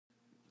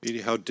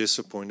Edie, how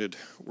disappointed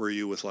were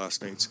you with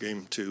last night's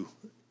game to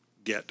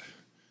get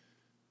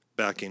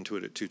back into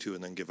it at 2-2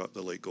 and then give up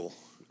the late goal?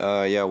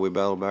 Yeah, we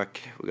battled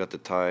back. We got the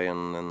tie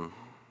and then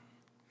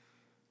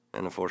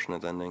an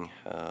unfortunate ending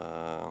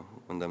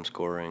when them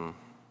scoring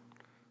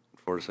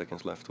 40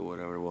 seconds left or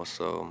whatever it was.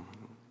 So,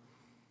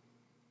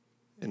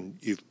 and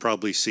you've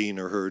probably seen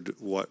or heard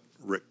what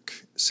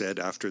Rick said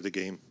after the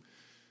game,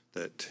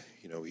 that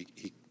you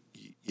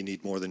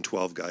need more than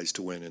 12 guys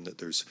to win, and that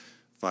there's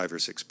 5 or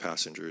 6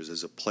 passengers.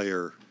 As a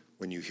player,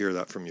 when you hear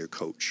that from your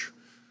coach,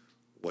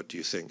 what do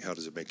you think? How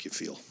does it make you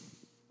feel?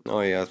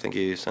 Oh yeah, I think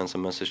he sends a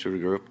message to the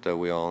group that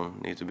we all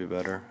need to be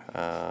better,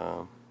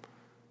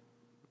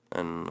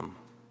 and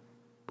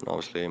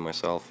obviously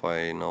myself,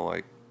 I know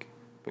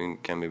we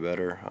can be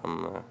better.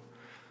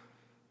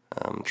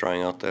 I'm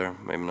trying out there,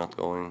 maybe not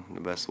going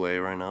the best way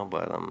right now,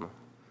 but I'm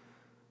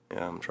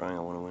trying. I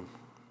want to win.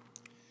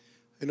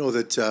 I know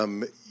that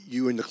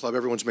you and the club,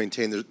 everyone's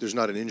maintained there's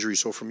not an injury.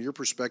 So from your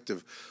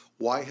perspective,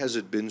 why has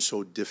it been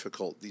so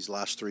difficult these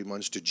last 3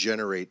 months to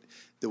generate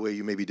the way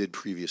you maybe did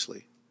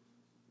previously?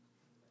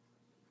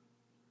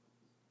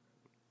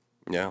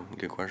 Yeah,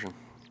 good question.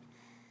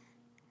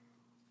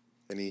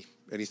 Any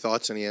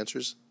thoughts, any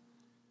answers?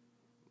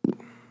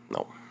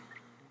 No.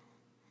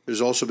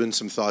 There's also been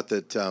some thought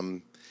that,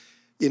 and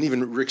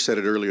even Rick said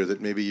it earlier,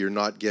 that maybe you're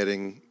not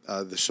getting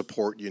the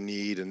support you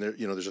need, and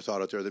there's a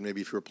thought out there that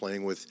maybe if you were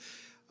playing with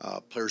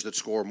players that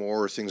score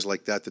more or things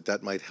like that,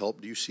 that might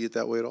help. Do you see it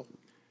that way at all?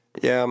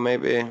 Yeah,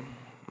 maybe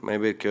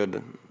it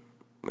could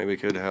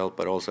help,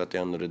 but also at the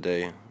end of the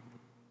day,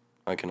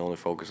 I can only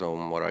focus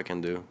on what I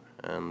can do,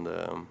 and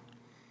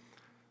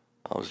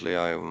obviously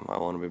I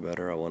want to be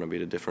better. I want to be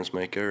the difference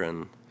maker,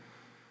 and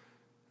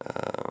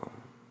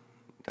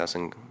it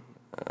hasn't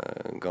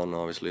gone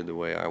obviously the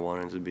way I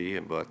wanted it to be,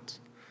 but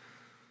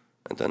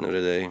at the end of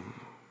the day,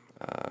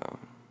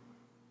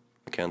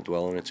 I can't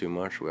dwell on it too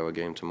much. We have a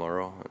game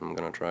tomorrow, and I'm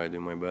gonna try to do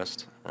my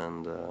best,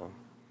 and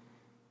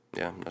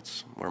yeah,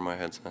 that's where my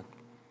head's at.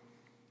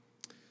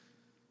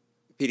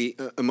 Petey,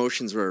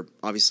 emotions were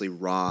obviously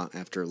raw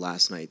after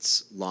last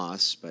night's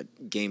loss,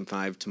 but Game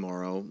 5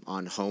 tomorrow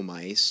on home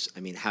ice. I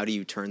mean, how do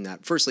you turn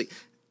that? Firstly,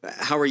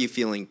 how are you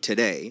feeling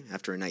today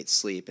after a night's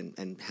sleep,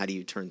 and how do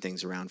you turn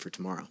things around for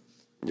tomorrow?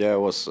 Yeah, it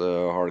was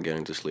hard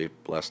getting to sleep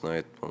last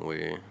night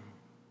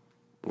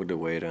with the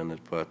way it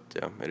ended, but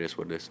yeah, it is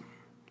what it is.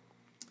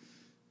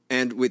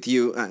 And with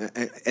you,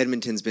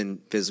 Edmonton's been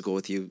physical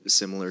with you,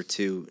 similar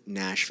to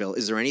Nashville.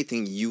 Is there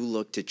anything you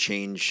look to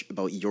change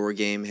about your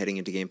game heading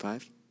into Game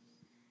 5?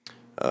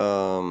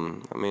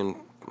 I mean,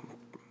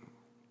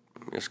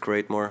 just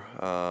create more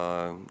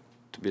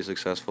to be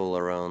successful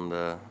around,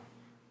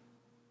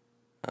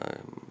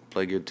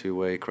 play good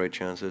two-way, create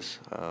chances.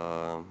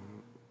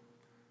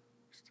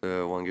 Just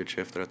one good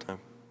shift at a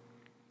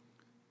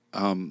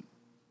time.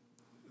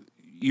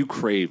 You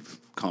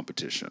crave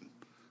competition.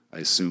 I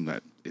assume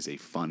that is a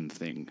fun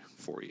thing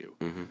for you.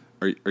 Mm-hmm.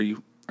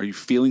 Are you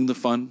feeling the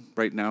fun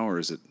right now, or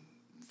is it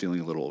feeling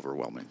a little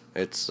overwhelming?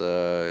 It's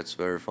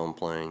very fun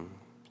playing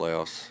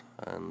playoffs,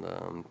 and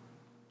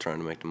trying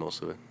to make the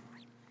most of it.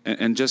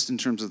 And just in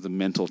terms of the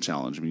mental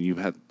challenge, I mean, you've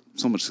had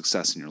so much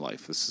success in your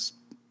life.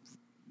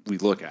 We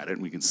look at it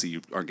and we can see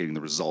you aren't getting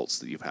the results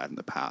that you've had in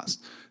the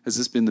past. Has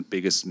this been the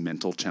biggest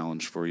mental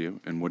challenge for you?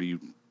 And what are you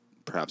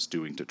perhaps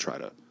doing to try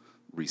to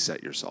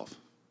reset yourself?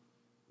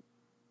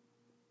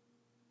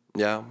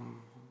 Yeah,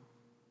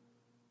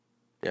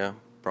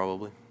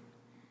 probably.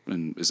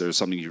 And is there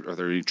something? Are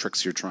there any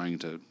tricks you're trying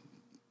to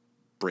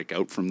break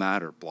out from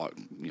that, or block?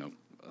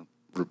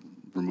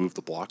 Remove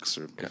the blocks?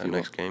 Or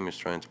next game is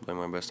trying to play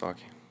my best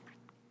hockey.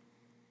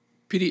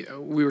 Petey,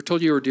 we were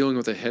told you were dealing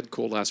with a head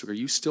cold last week. Are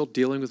you still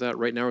dealing with that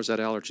right now, or is that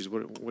allergies?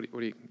 What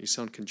do you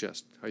sound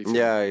congested? How you feel?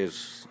 Yeah,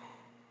 he's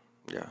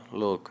a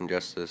little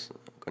congested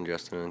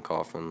and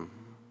coughing,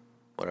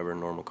 whatever,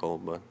 normal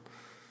cold, but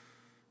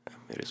yeah,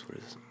 it is what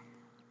it is.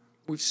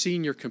 We've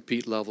seen your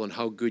compete level and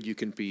how good you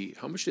can be.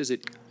 How much does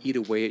it eat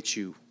away at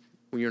you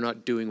when you're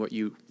not doing what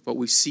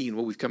we've seen,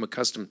 what we've come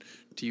accustomed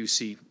to you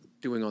see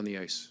doing on the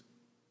ice?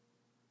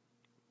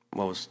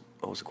 What was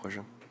the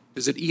question?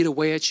 Does it eat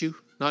away at you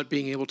not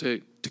being able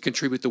to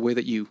contribute the way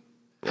that you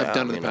have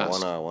done in the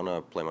past? I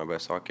wanna play my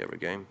best hockey every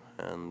game,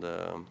 and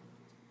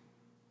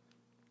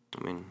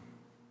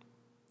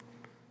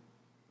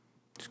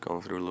just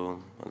going through a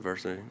little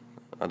adversity,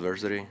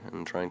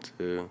 and trying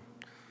to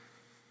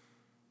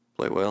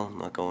play well,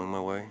 not going my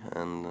way,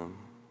 and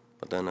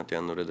but then at the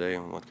end of the day,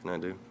 what can I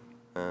do?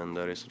 And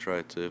that is to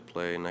try to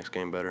play next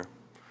game better.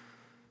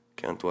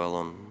 Can't dwell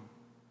on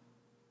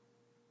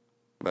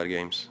bad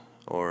games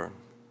or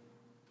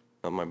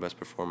not my best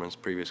performance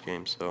previous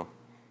games. So,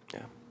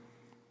 yeah.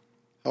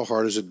 How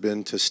hard has it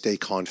been to stay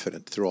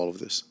confident through all of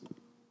this?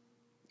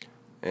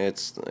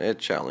 It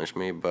challenged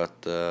me,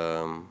 but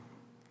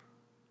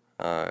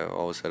I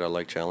always said I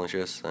like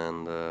challenges,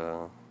 and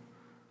I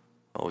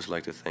always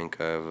like to think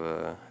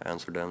I've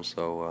answered them.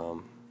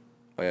 So,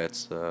 but yeah,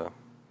 it's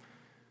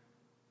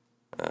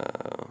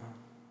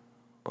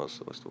what's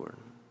the word?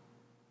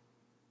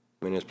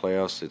 I mean, it's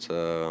playoffs.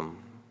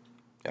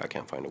 yeah, I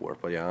can't find the word,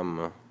 but yeah,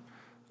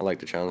 I like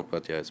the challenge,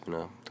 but yeah, it's been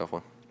a tough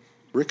one.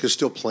 Rick is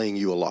still playing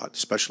you a lot,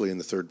 especially in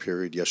the third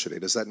period yesterday.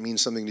 Does that mean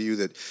something to you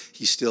that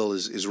he still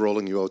is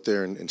rolling you out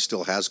there and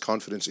still has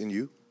confidence in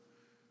you?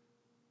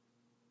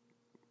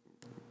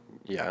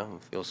 Yeah,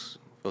 it feels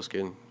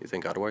good. You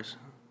think otherwise?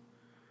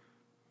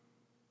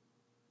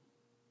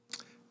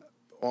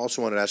 I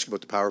also wanted to ask you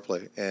about the power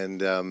play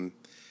and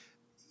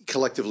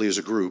collectively as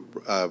a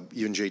group.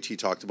 Even JT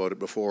talked about it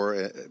before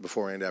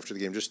and after the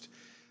game. Just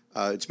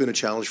it's been a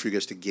challenge for you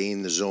guys to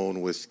gain the zone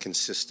with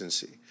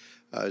consistency.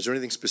 Is there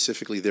anything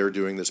specifically they're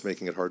doing that's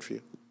making it hard for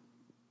you?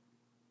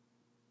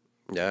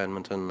 Yeah,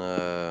 Edmonton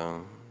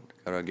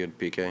got a good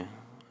PK.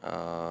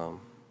 I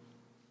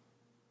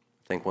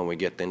think when we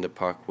get in the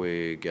puck,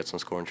 we get some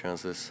scoring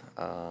chances.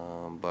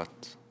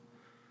 But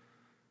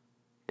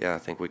yeah, I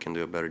think we can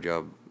do a better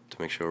job to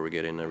make sure we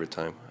get in every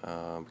time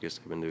because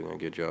they've been doing a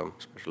good job,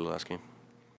 especially last game.